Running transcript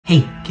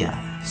Hey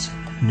guys,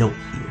 Note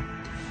here,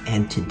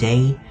 and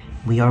today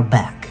we are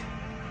back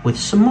with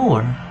some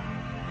more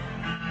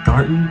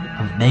Garten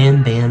of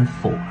BanBan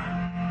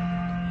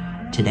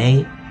 4.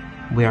 Today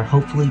we are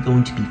hopefully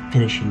going to be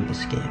finishing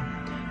this game,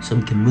 so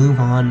we can move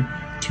on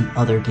to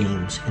other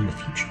games in the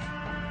future.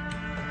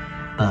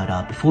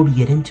 But before we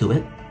get into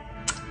it,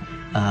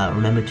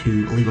 remember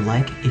to leave a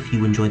like if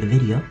you enjoy the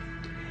video,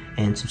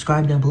 and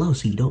subscribe down below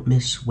so you don't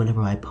miss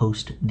whenever I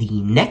post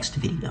the next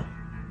video,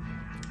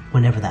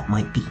 whenever that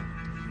might be.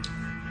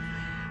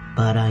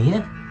 But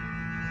yeah,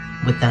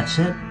 with that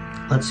said,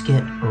 let's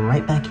get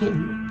right back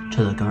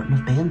into the Garten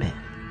of BanBan.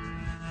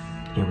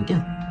 Here we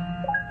go.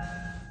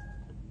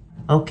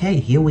 Okay,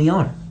 here we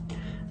are.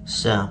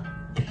 So,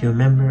 if you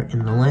remember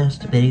in the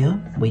last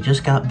video, we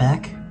just got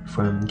back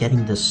from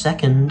getting the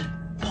second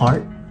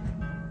part.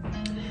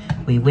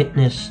 We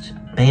witnessed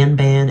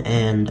BanBan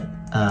and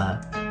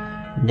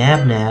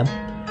Nab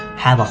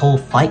have a whole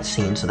fight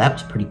scene, so that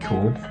was pretty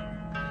cool.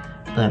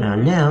 But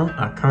now,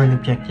 our current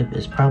objective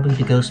is probably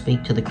to go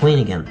speak to the Queen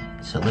again.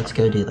 So let's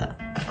go do that.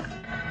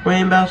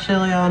 Rainbow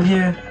Celia, I'm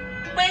here.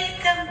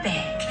 Welcome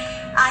back.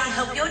 I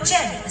hope your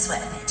journey was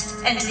worth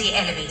it, and the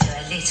elevator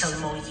a little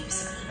more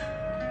usable.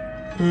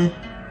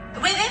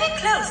 We're very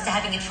close to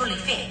having it fully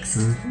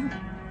fixed.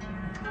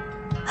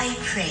 I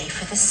pray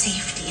for the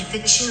safety of the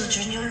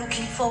children you're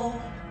looking for.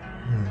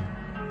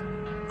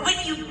 When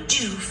you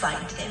do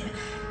find them,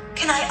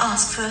 can I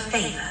ask for a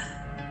favor?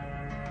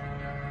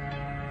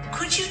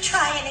 Could you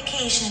try and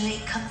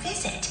occasionally come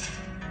visit?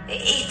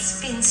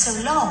 It's been so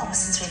long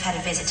since we've had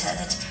a visitor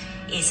that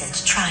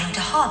isn't trying to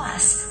harm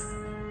us.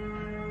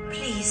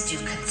 Please do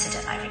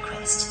consider my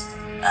request.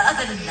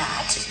 Other than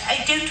that,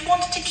 I don't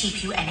want to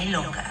keep you any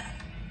longer.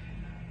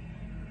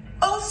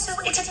 Also,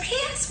 it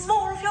appears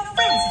more of your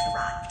friends have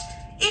arrived.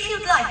 If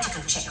you'd like to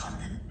go check on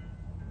them.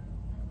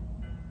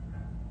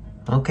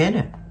 Okay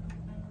then.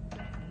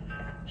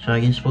 So I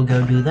guess we'll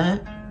go do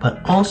that.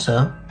 But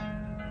also,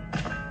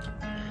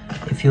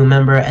 if you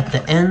remember at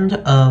the end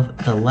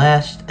of the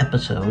last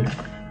episode,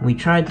 we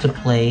tried to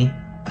play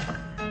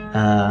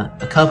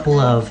a couple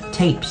of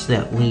tapes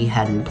that we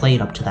hadn't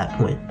played up to that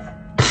point.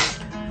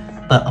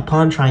 But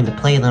upon trying to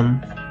play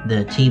them,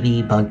 the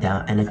TV bugged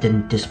out and it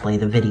didn't display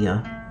the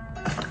video.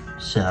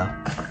 So,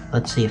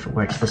 let's see if it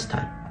works this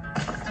time.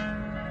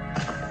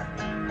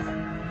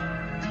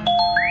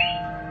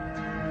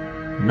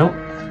 Nope,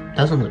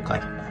 doesn't look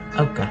like it.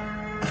 Okay.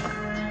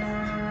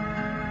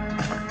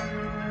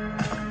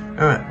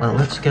 Alright, well,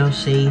 let's go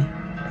see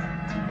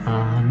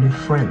new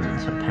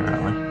friends,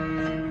 apparently.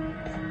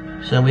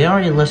 So we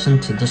already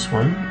listened to this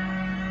one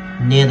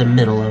near the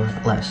middle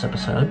of last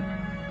episode.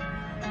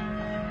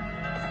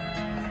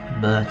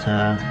 But,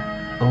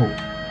 oh.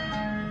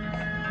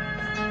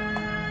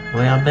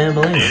 We are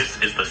BanBan.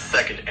 This is the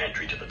second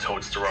entry to the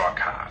Toadster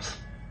archives.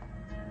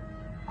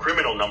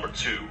 Criminal number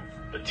 2,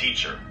 the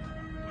teacher,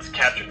 was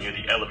captured near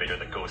the elevator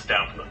that goes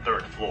down from the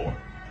 3rd floor,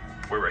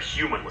 where a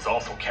human was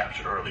also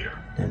captured earlier.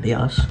 That'd be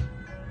us.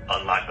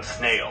 Unlike the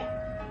snail,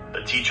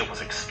 the teacher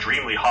was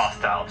extremely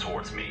hostile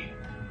towards me,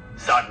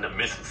 citing a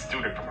missing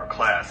student from her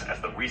class as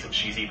the reason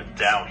she's even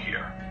down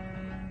here.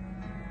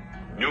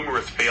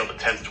 Numerous failed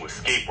attempts to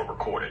escape were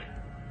recorded,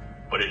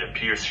 but it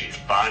appears she's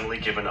finally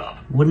given up.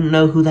 Wouldn't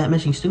know who that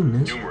missing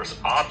student is. Numerous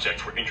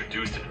objects were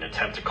introduced in an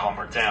attempt to calm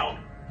her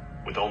down,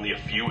 with only a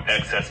few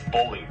excess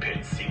bowling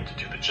pins seeming to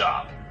do the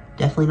job.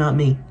 Definitely not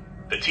me.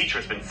 The teacher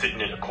has been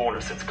sitting in a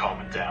corner since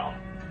calming down,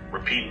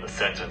 repeating the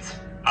sentence,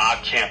 "I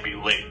can't be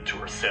late," to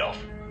herself,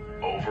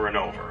 over and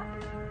over.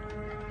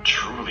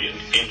 Truly an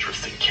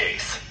interesting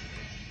case.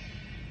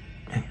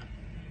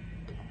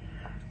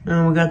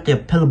 Now we got the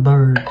pillow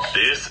birds.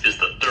 This is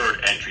the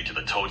 3rd entry to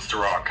the Toadster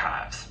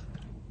archives.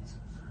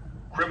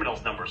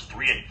 Criminals numbers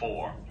 3 and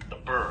 4, the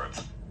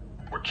birds,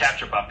 were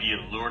captured by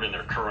being lured in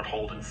their current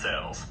holding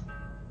cells.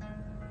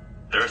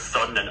 Their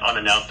sudden and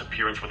unannounced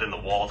appearance within the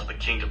walls of the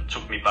kingdom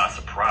took me by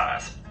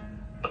surprise,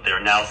 but they are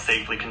now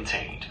safely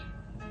contained.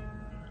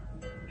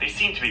 They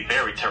seem to be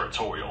very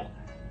territorial,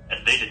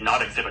 as they did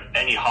not exhibit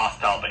any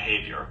hostile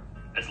behavior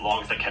as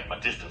long as I kept my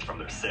distance from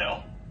their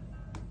cell.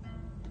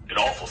 It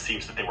also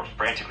seems that they were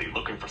frantically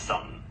looking for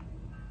something,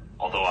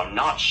 although I'm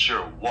not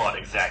sure what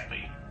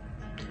exactly.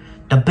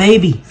 The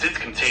baby! Since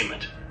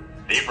containment,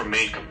 they've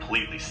remained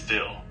completely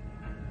still.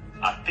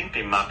 I think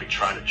they might be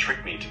trying to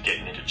trick me into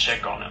getting in to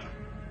check on them.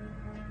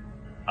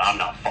 I'm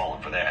not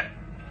falling for that.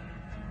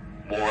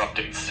 More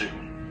updates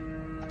soon.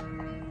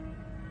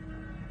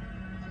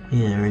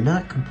 Yeah, we're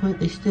not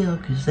completely still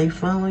because they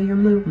follow your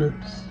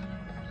movements.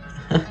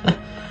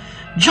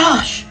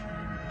 Josh!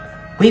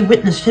 We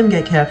witnessed him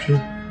get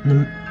captured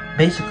in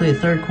basically the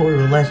 3rd quarter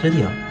of the last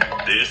video.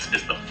 This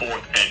is the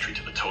 4th entry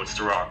to the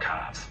Toadster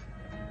archives.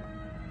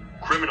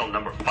 Criminal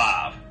number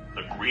 5,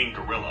 the green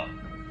gorilla,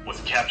 was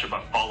captured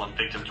by fallen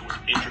victim to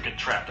an intricate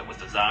trap that was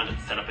designed and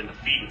set up in the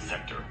feeding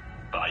sector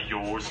by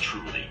yours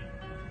truly.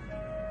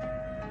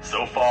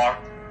 So far,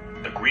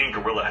 the green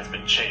gorilla has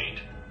been chained,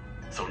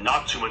 so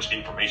not too much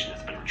information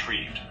has been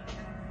retrieved.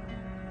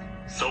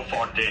 So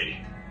far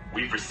today,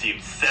 We've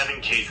received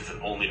 7 cases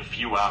in only a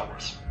few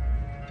hours.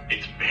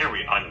 It's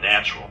very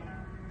unnatural.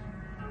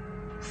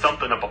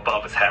 Something up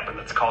above has happened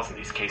that's causing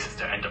these cases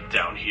to end up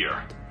down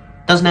here.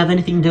 Doesn't have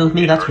anything to do with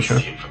me, that's for sure.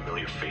 Seeing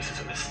familiar faces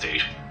in this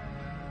state.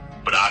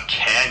 But I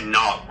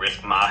cannot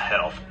risk my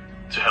health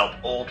to help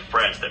old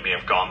friends that may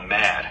have gone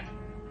mad.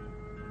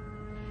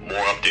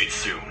 More updates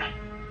soon.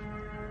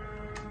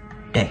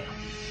 Damn.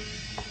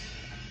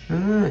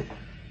 Alright.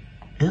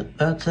 Yep,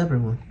 that's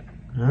everyone.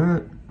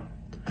 Alright.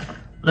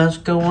 Let's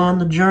go on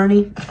the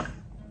journey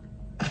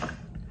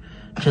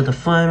to the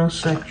final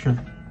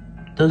section.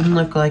 Doesn't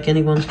look like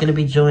anyone's gonna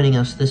be joining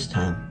us this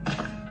time.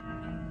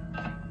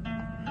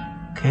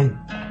 Okay.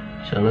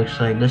 So it looks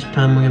like this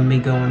time we're gonna be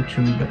going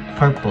to the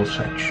purple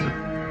section.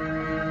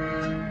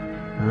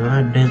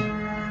 Alright then.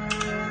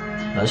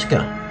 Let's go.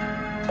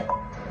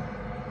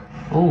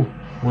 Oh,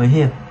 we're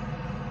here.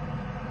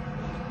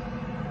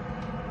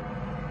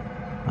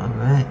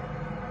 Alright.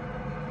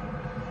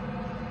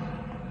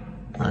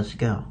 Let's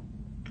go.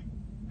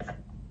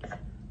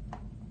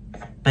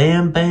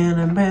 BanBan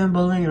and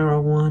BanBan are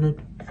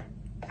wanted.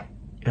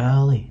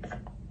 Golly.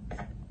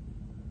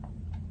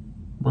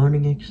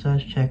 Morning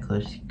exercise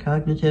checklist.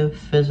 Cognitive,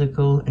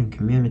 physical, and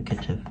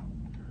communicative.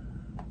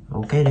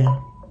 Okay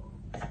then.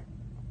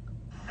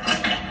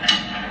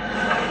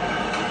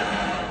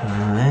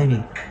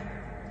 Alrighty.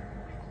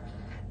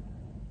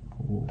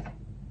 Ooh.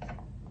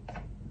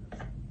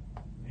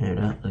 Yeah,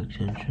 that looks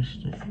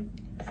interesting.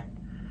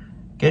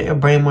 Get your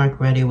brain work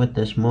ready with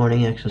this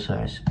morning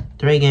exercise.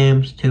 3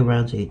 games, 2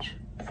 rounds each.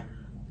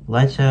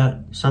 Lights out,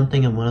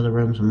 something in one of the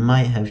rooms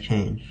might have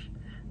changed.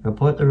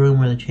 Report the room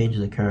where the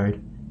changes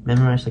occurred.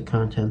 Memorize the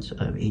contents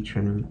of each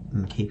room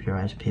and keep your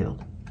eyes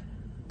peeled.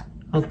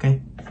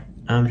 Okay,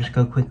 I'm just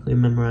gonna quickly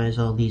memorize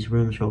all these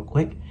rooms real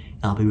quick.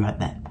 I'll be right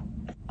back.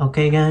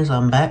 Okay guys,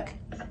 I'm back.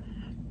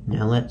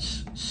 Now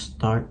let's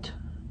start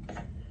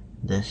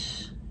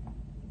this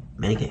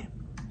minigame.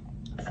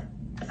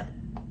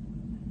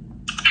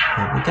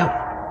 Here we go.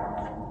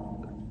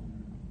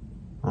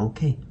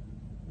 Okay.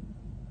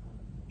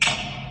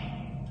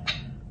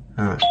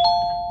 Alright.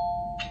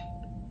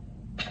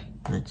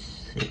 Let's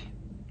see.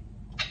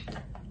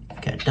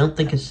 Okay, I don't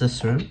think it's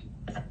this room.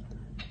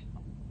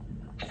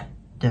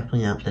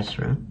 Definitely not this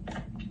room.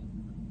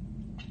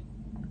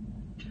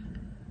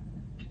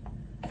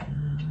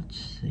 Let's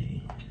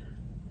see.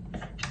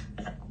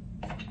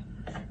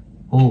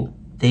 Oh,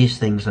 these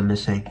things are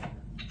missing.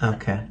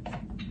 Okay.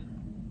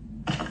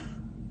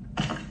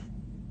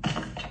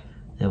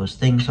 There was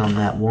things on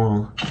that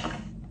wall.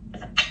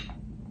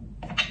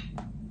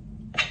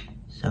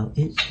 So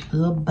it's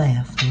the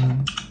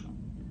bathroom.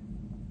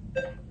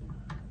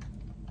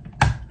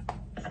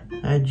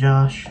 Hey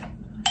Josh.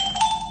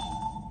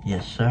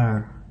 Yes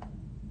sir.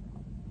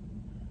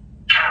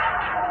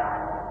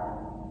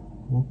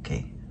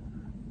 Okay.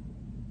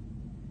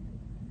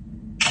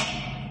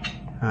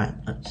 Alright,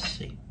 let's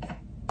see.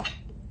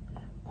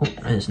 Oh,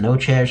 there's no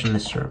chairs in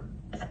this room.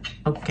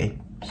 Okay,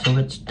 so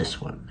it's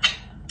this one.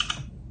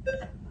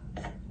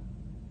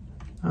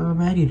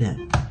 Alrighty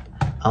then.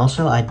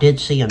 Also, I did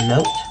see a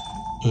note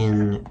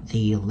in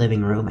the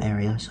living room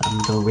area, so I'm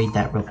gonna go read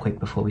that real quick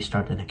before we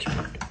start the next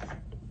round.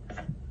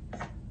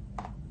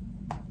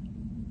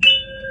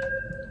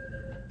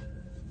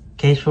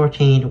 Case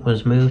 14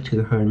 was moved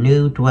to her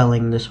new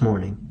dwelling this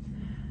morning,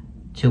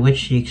 to which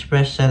she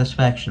expressed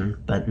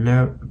satisfaction, but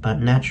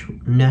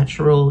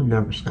natural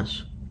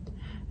nervousness.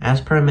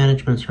 As per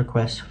management's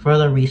request,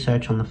 further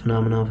research on the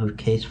phenomenon of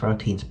Case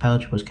 14's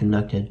pouch was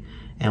conducted,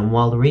 and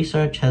while the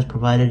research has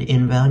provided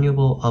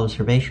invaluable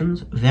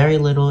observations, very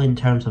little in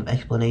terms of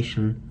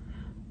explanation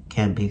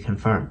can be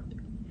confirmed.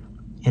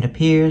 It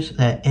appears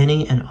that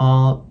any and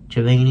all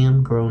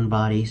Javanium-grown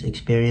bodies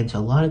experience a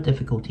lot of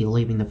difficulty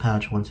leaving the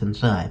pouch once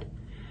inside,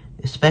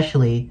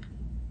 especially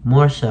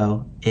more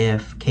so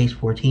if Case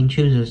 14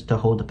 chooses to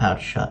hold the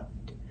pouch shut.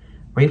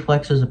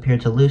 Reflexes appear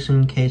to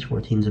loosen Case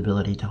 14's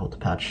ability to hold the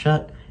pouch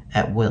shut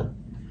at will.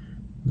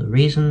 The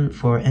reason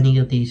for any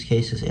of these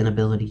cases'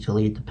 inability to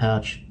leave the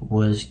pouch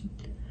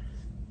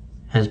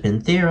has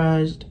been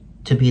theorized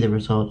to be the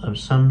result of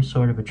some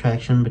sort of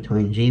attraction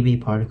between GB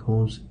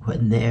particles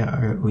when they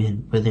are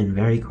within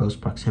very close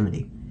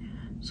proximity,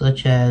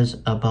 such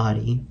as a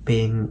body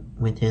being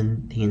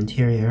within the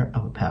interior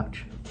of a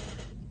pouch.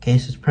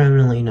 Case is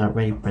permanently not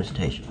ready for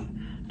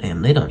presentation.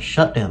 Damn, they done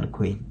shut down the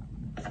queen.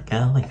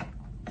 Golly.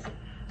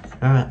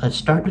 Alright, let's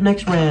start the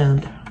next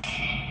round.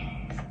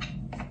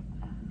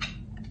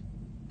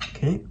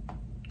 Okay,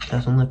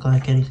 doesn't look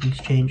like anything's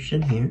changed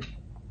in here.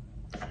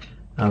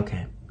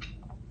 Okay,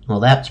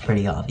 well that's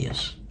pretty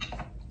obvious.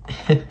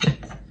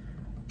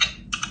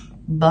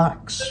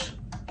 Box.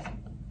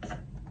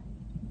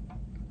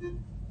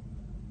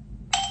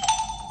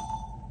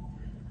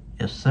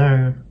 Yes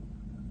sir.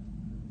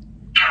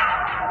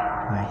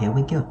 Alright, here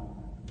we go.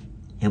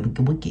 Here we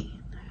go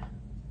again.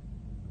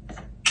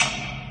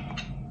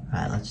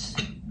 Alright, let's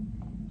see.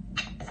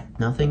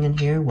 Nothing in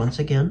here once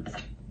again.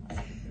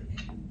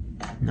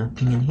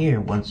 Nothing in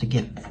here once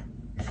again.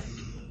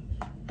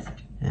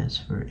 As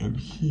for in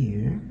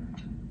here,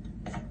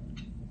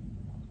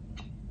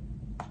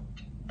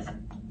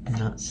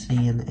 not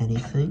seeing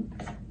anything.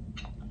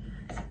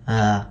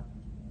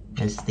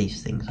 It's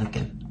these things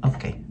again.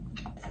 Okay.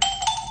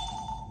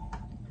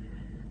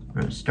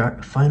 We're gonna start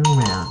the final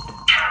round.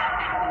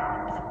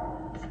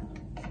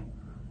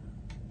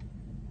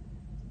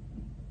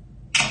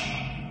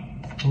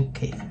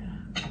 Okay,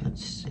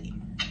 let's see.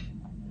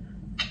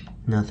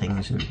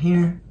 Nothing's in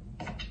here.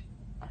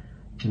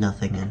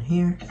 Nothing in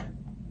here.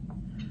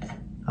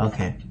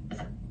 Okay.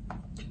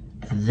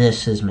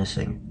 This is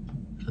missing.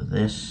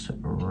 This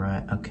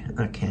right, okay,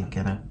 I can't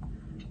get a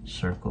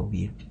circle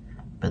view.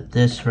 But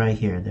this right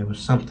here, there was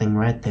something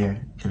right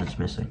there and it's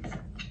missing.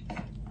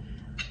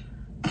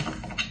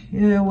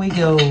 Here we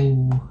go.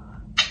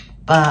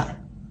 Bye.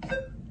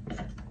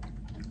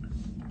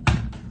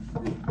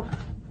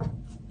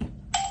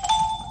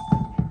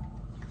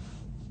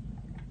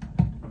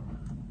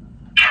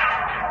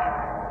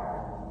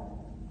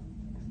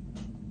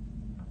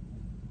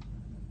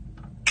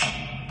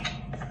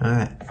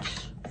 Alright,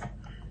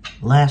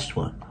 last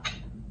one.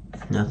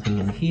 Nothing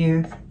in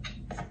here.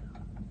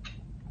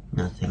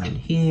 Nothing in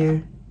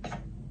here.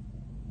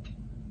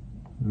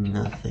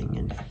 Nothing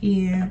in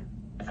here.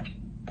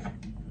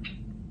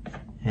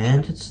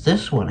 And it's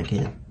this one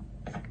again.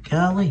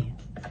 Golly.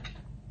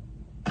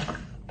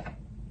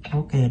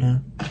 Okay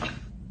then.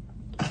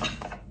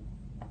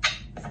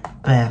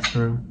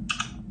 Bathroom.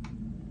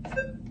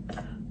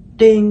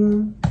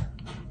 Ding.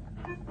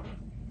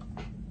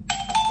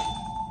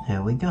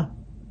 There we go.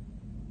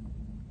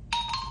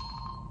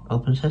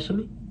 Open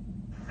sesame?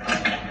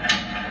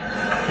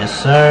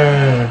 Yes,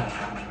 sir.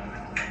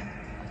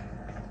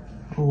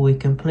 Oh, we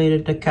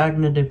completed the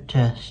cognitive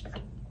test.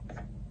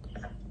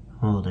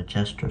 Oh, the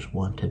Jester's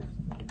wanted.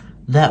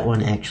 That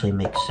one actually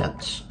makes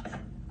sense.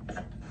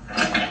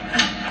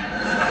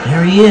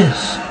 There he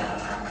is.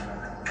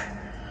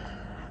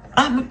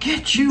 I'ma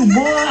get you,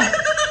 boy.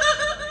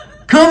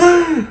 Come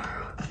here.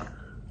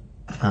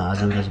 Ah,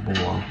 it's an invisible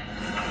wall.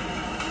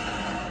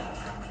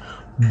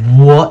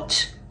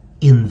 What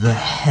in the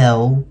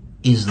hell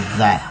is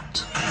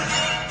that?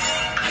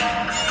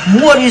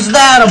 What is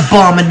that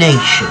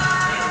abomination?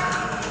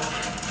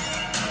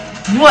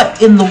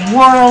 What in the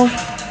world?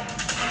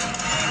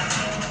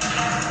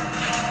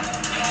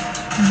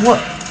 What?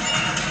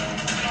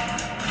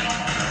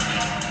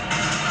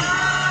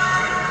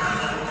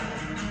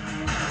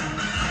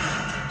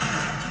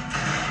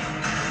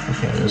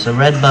 Okay, there's a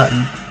red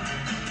button.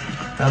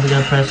 Probably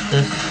gonna press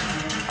this.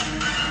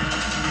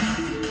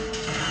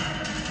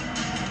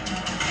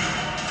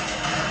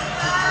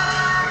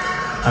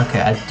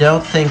 Okay, I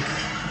don't think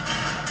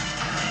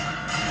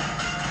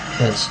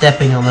that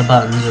stepping on the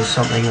buttons is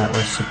something that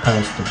we're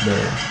supposed to do.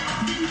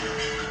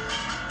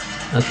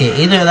 Okay,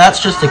 either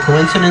that's just a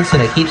coincidence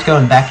and it keeps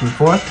going back and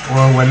forth,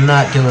 or we're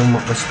not doing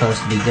what we're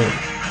supposed to be doing.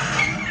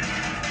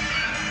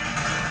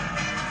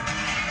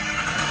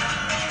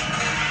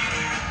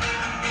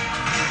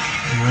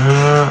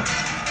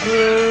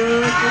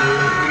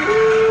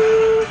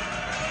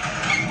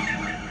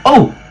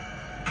 Oh!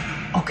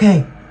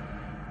 Okay.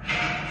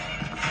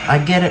 I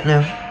get it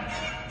now.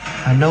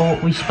 I know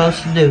what we're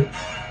supposed to do.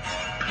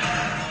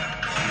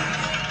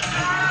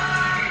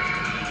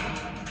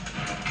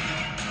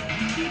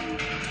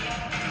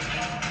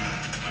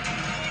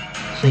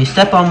 So you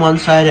step on one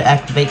side, it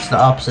activates the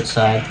opposite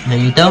side. Now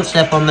you don't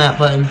step on that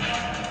button,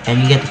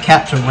 and you get the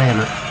cat to ram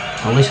it.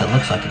 Or at least it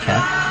looks like a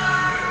cat.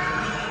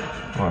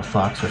 Or a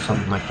fox or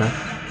something like that.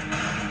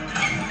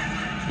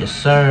 Yes,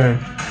 sir.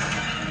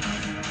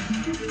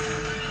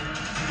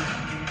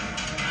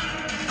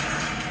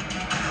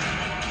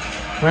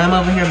 Ram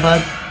over here,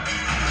 bud.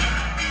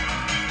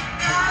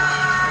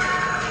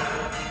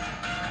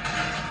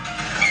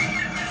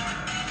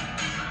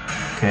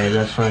 Okay,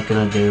 that's not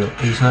gonna do.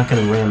 He's not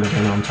gonna ram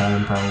again on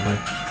time, probably.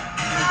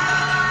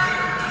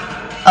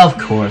 Of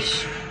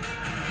course.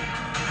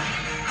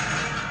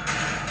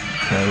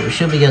 Okay, we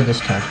should be good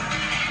this time.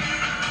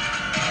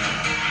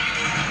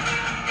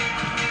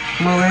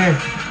 Come over here.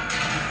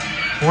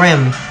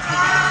 Ram me.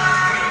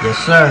 Yes,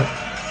 sir.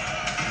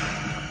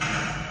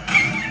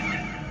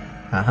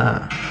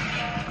 Haha.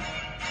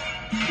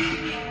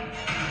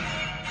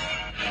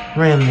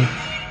 Ram me.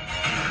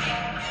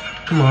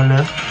 Come on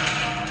now.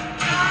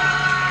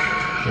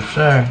 Yes,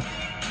 sir.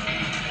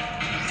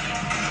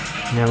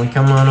 Now we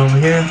come on over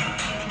here.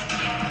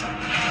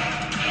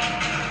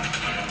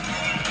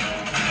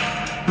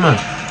 Come on.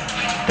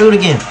 Do it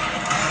again.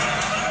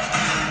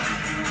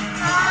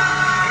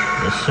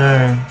 Yes,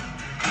 sir.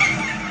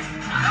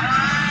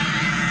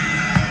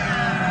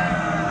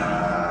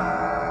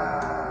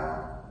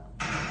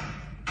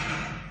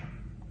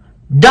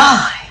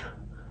 Die!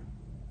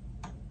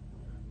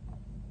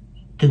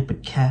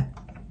 Stupid cat.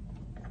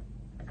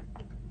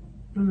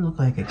 Doesn't look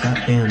like a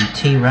goddamn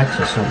T-Rex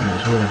or something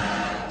as well.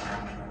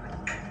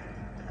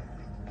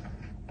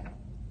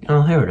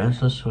 Oh, here it is.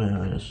 That's what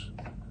it is.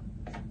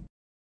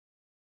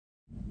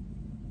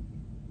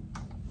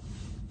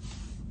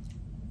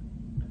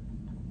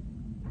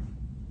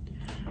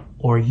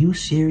 Are you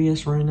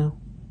serious right now?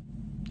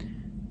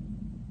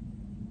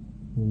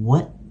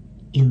 What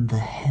in the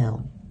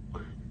hell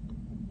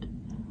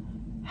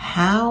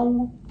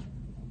how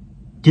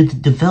do the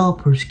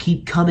developers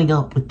keep coming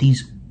up with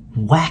these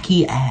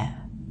wacky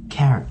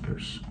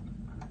characters?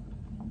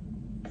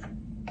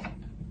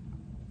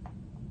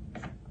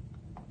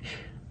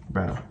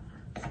 Bro,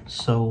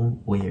 so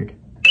weird.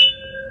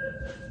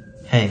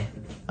 Hey,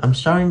 I'm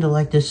starting to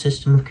like this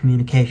system of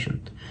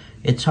communication.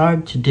 It's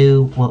hard to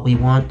do what we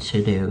want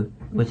to do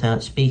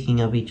without speaking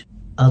of each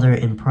other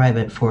in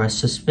private for a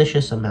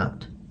suspicious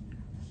amount.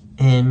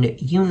 And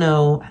you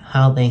know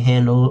how they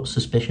handle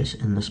suspicious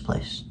in this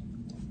place.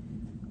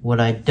 What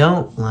I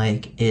don't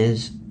like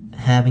is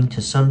having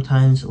to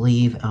sometimes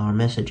leave our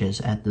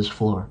messages at this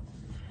floor.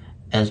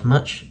 As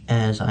much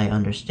as I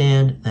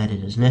understand that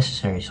it is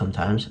necessary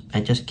sometimes,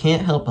 I just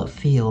can't help but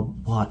feel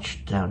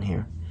watched down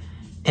here.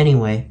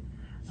 Anyway,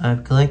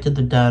 I've collected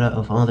the data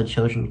of all the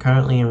children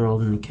currently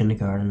enrolled in the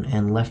kindergarten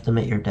and left them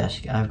at your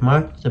desk. I've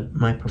marked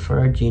my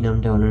preferred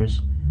genome donors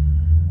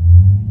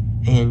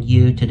and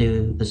you to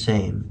do the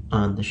same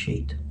on the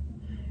sheet.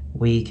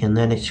 We can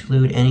then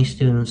exclude any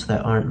students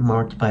that aren't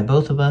marked by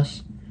both of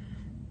us,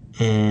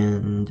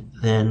 and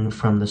then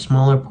from the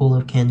smaller pool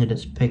of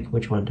candidates pick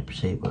which one to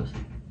proceed with.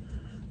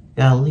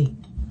 Golly,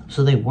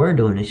 so they were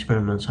doing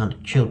experiments on the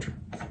children.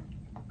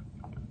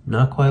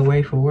 Not quite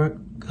ready for work?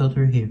 Go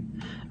through here.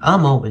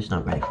 I'm always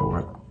not ready for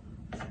work.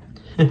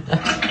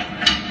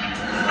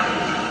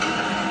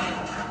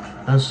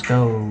 Let's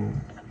go.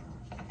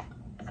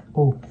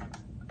 Oh,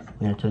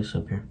 we gotta take this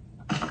up here.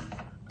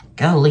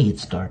 Golly,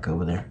 it's dark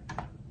over there.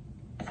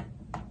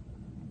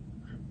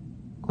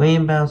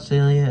 Queen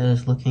Balsilia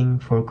is looking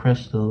for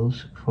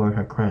crystals for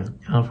her crown.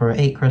 For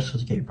 8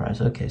 crystals to get your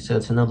prize. Okay, so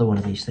it's another one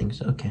of these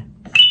things. Okay.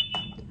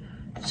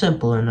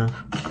 Simple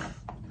enough.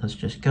 Let's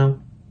just go.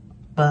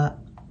 But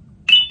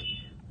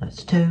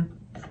that's 2,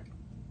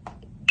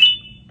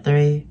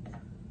 3,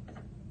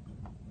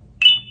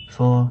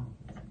 4,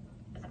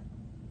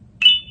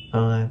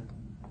 5,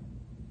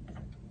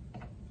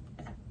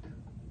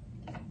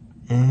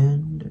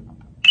 and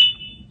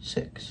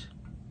 6.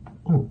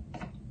 Ooh,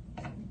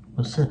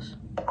 what's this?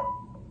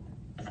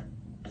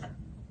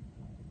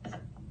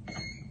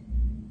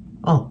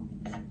 Oh,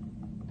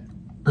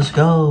 let's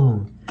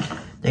go.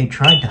 They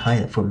tried to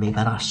hide it from me,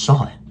 but I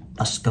saw it.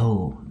 Let's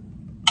go.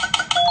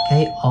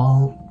 Okay,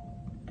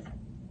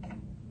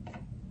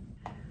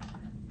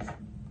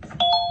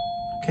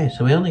 Okay,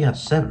 so we only got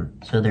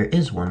 7, so there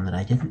is one that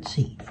I didn't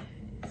see.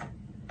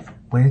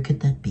 Where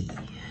could that be?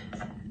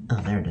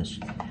 Oh, there it is.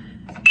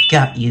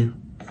 Got you.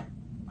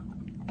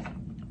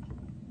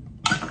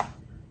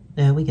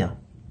 There we go.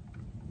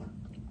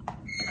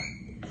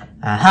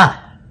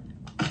 Aha!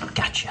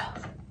 Gotcha.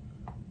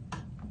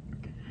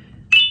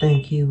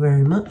 Thank you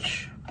very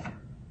much.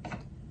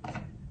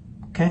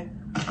 Okay.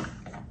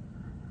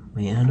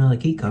 We got another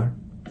key card.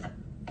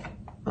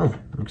 Oh,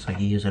 looks like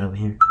you use it over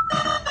here.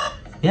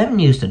 You haven't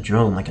used a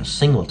drone like a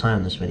single time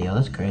in this video.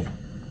 That's great.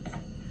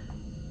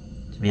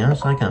 To be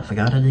honest, I kind of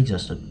forgot it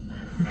existed.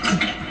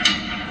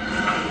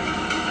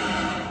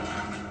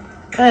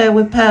 Hey,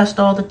 we passed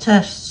all the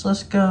tests.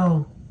 Let's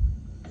go.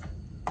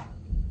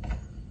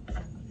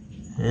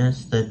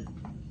 That's the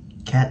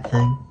cat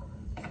thing.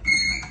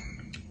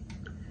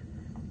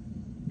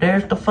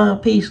 There's the final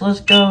piece. Let's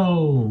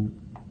go.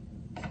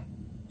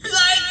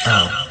 Like a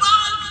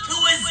bug to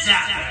a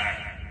zapper.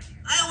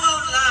 I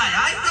won't lie,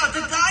 I thought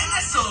the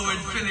dinosaur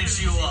would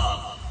finish you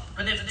off.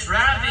 But if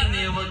trapping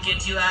me will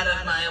get you out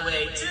of my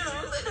way too,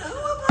 then who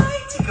am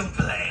I to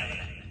complain?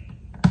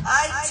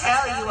 I'd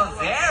tell you a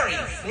very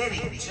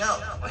fitting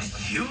joke, but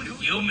you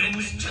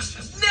humans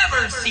just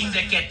never seem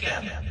to get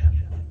them.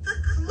 The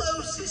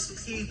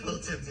closest people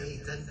to me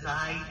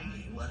denied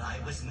me what I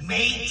was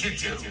made to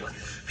do.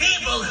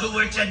 People who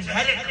were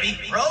genetically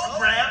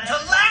programmed to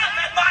laugh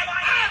at my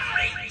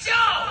every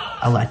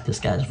joke! I like this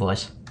guy's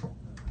voice.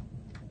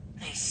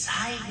 They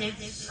cited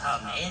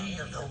some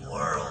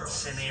end-of-the-world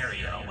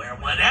scenario where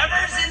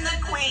whatever's in the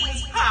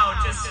Queen's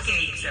pouch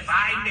escapes if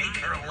I make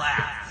her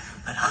laugh.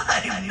 But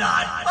I'm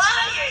not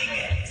buying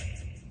it!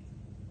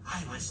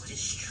 I was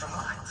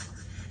distraught,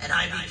 and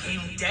I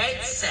became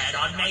dead set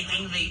on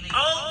making the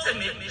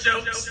ultimate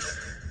jokester.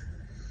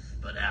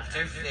 But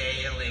after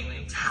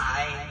failing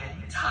time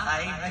and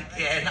time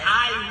again,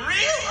 I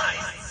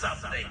realized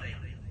something.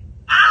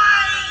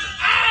 I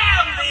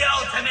am the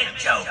ultimate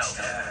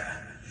jokester!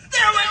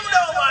 There was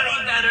nobody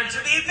better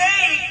to be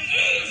made,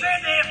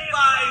 even if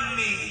by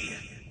me!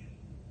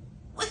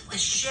 With the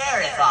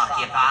sheriff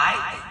occupied,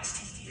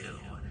 thanks to you,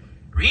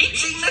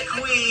 reaching the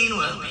Queen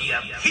will be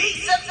a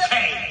piece of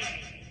cake!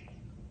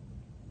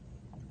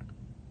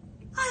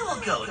 I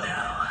will go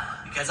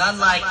now, because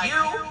unlike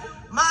you,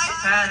 my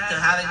path to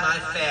having my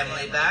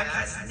family back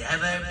has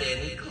never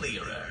been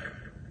clearer.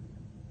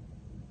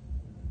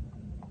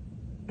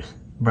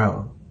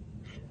 Bro,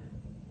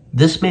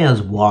 this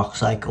man's walk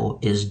cycle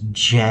is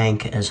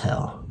jank as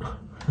hell.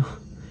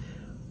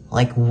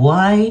 Like,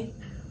 why?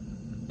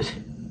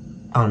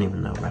 I don't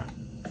even know, bro.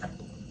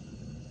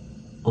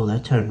 Oh,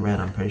 that turned red,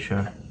 I'm pretty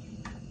sure.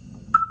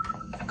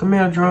 Come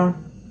here, drone.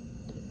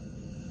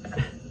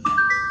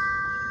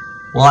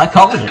 Well, I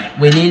called it.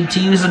 We needed to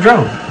use the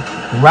drone.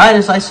 Right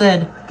as I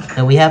said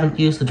that we haven't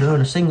used the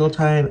drone a single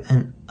time,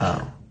 and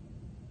oh.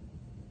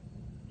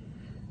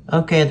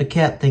 Okay, the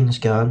cat thing's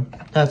gone.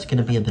 That's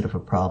gonna be a bit of a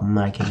problem,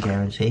 I can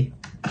guarantee.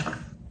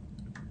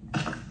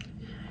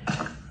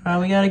 Alright,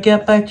 we gotta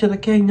get back to the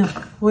kingdom.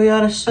 We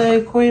gotta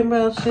save Queen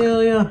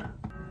Basilia.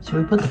 Should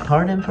we put the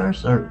part in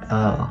first, or,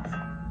 oh.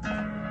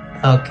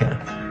 Okay.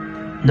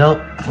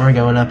 Nope, we're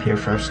going up here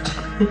first.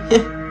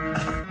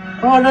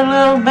 Oh, the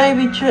little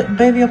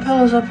baby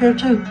Apello's up here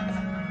too.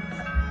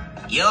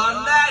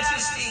 Your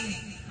Majesty,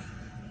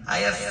 I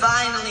have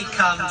finally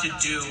come to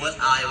do what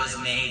I was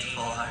made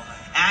for,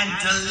 and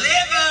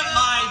deliver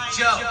my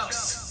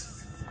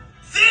jokes.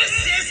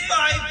 This is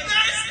my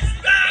best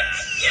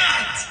match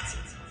yet!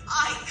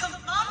 I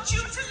command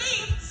you to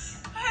leave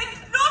and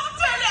not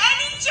tell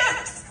any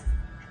jokes.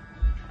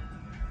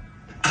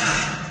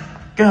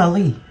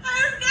 Golly.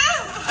 Oh no!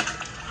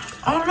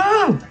 Oh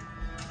no!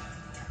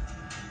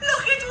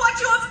 Look at what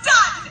you have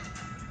done!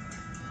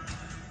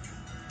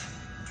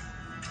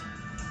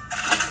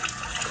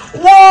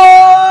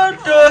 What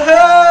the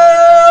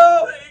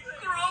hell? They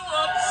grow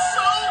up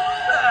so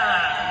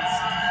fast!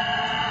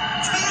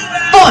 Too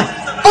bad Fun!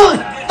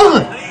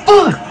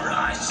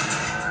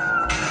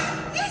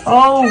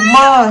 Oh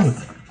my!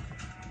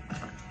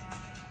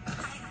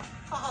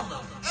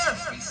 Follow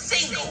every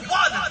single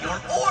one of your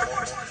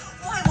orders.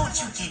 Why won't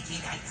you give me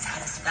that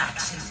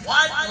satisfaction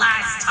one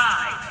last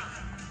time?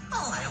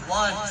 All I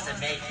want is to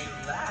make you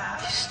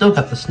laugh. He's still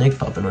got the snake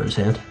puppet on his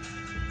hand.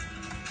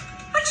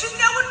 But you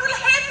know what will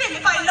happen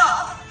if I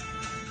laugh.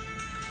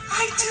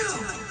 I do.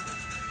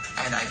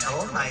 And I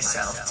told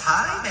myself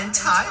time and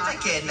time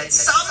again that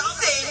some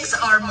things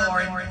are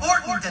more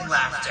important than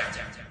laughter.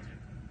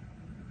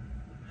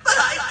 But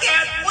I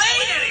can't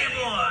wait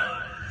anymore.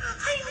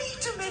 I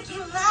need to make you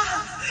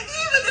laugh,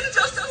 even if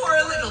just for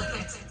a little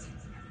bit.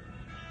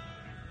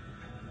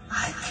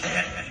 I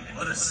can't be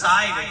put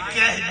aside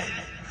again.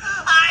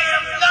 I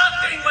am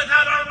nothing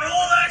without a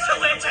ruler to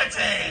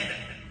entertain.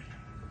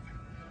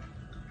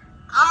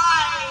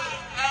 I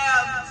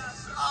am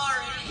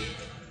sorry.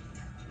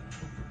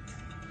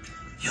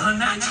 Your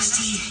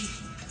Majesty,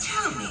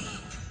 tell me,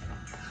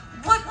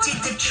 what did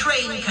the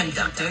train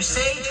conductor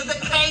say to the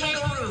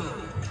kangaroo?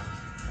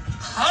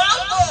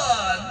 Hop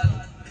on!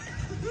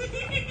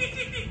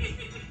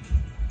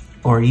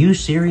 Are you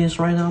serious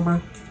right now,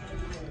 bro?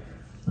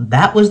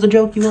 That was the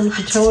joke you wanted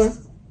to tell her?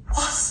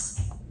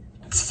 Was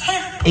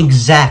terrible.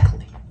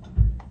 Exactly.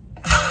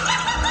 We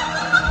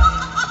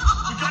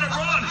gotta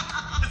run!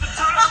 This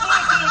entire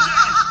floor's going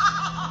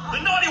down! The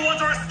naughty ones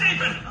are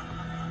escaping!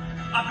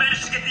 I've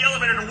managed to get the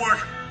elevator to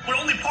work, but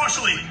only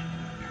partially.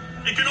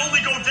 It can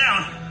only go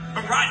down,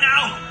 but right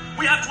now,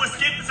 we have to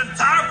escape this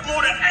entire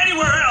floor to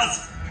anywhere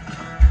else!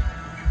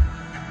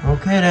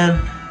 Okay then.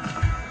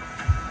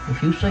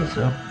 If you say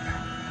so.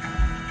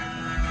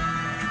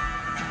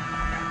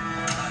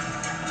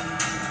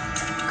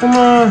 Come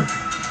on.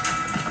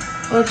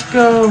 Let's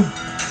go.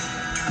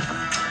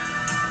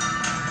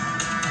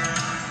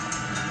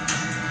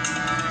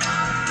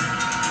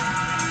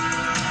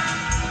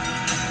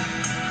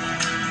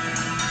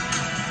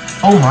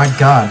 Oh my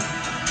god.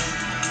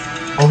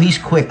 Oh, he's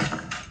quick.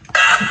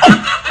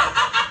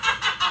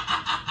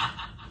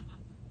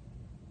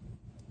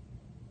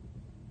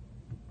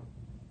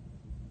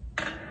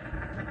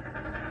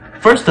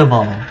 First of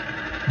all,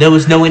 there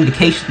was no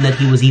indication that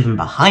he was even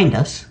behind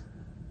us.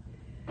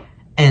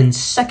 And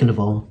second of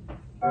all,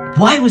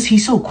 why was he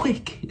so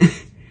quick?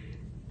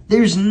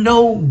 There's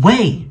no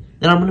way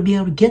that I'm going to be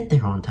able to get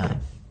there on time.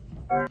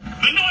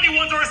 The naughty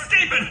ones are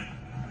escaping!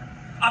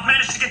 I've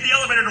managed to get the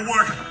elevator to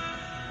work.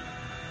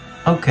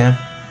 Okay.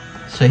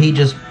 So he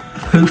just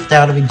poofed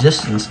out of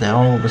existence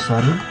now all of a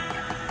sudden.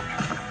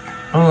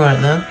 Alright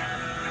then.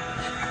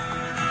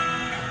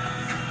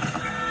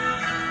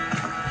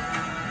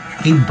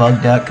 He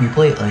bugged out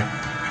completely.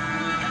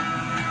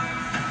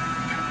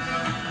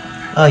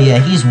 Oh yeah,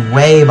 he's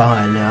way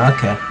behind now,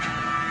 okay.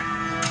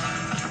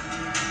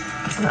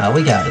 Oh,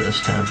 we got it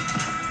this time.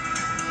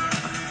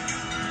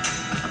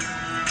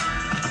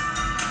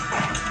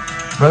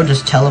 Bro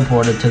just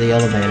teleported to the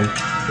elevator.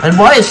 And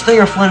why is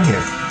Stinger Flynn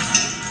here?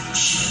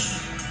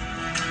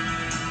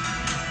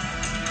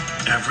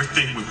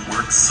 Everything we've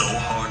worked so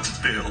hard to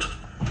build,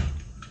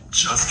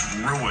 just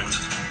ruined.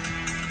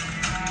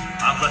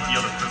 I've let the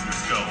other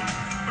prisoners go,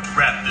 but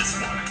grab this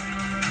one.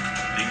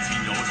 Things he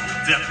knows will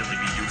definitely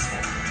be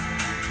useful.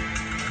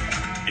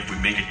 If we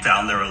make it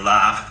down there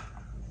alive,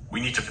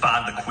 we need to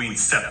find the Queen's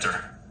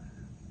scepter.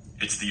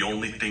 It's the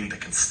only thing that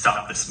can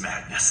stop this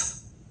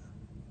madness.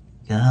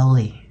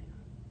 Golly.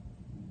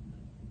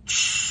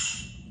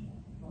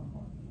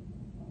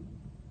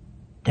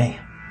 Damn.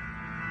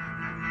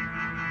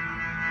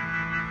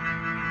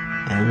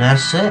 And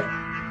that's it.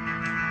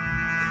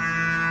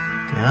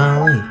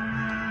 Golly.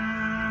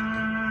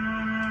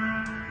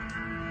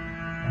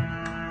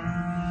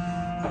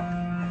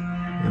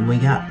 And we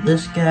got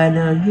this guy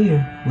down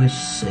here with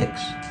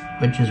 6,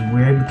 which is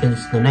weird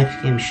because the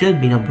next game should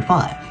be number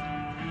 5.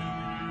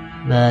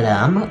 But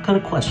I'm not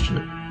gonna question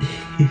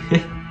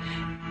it.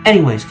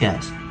 Anyways,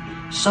 guys,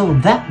 So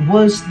that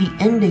was the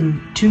ending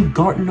to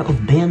Garten of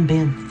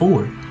BanBan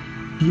 4,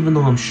 even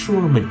though I'm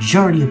sure a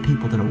majority of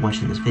people that are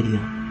watching this video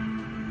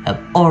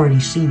have already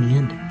seen the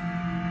ending.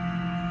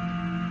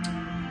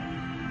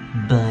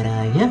 But,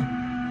 yeah.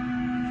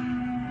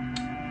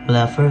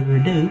 Without further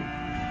ado,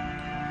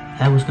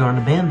 that was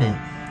Garten of BanBan.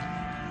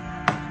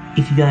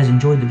 If you guys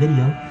enjoyed the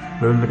video,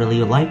 remember to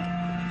leave a like,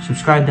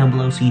 subscribe down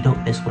below so you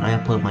don't miss when I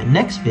upload my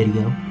next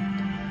video.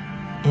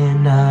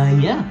 And,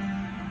 yeah.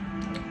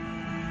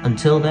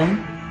 Until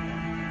then,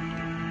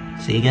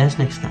 see you guys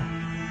next time.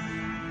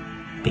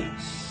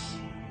 Peace.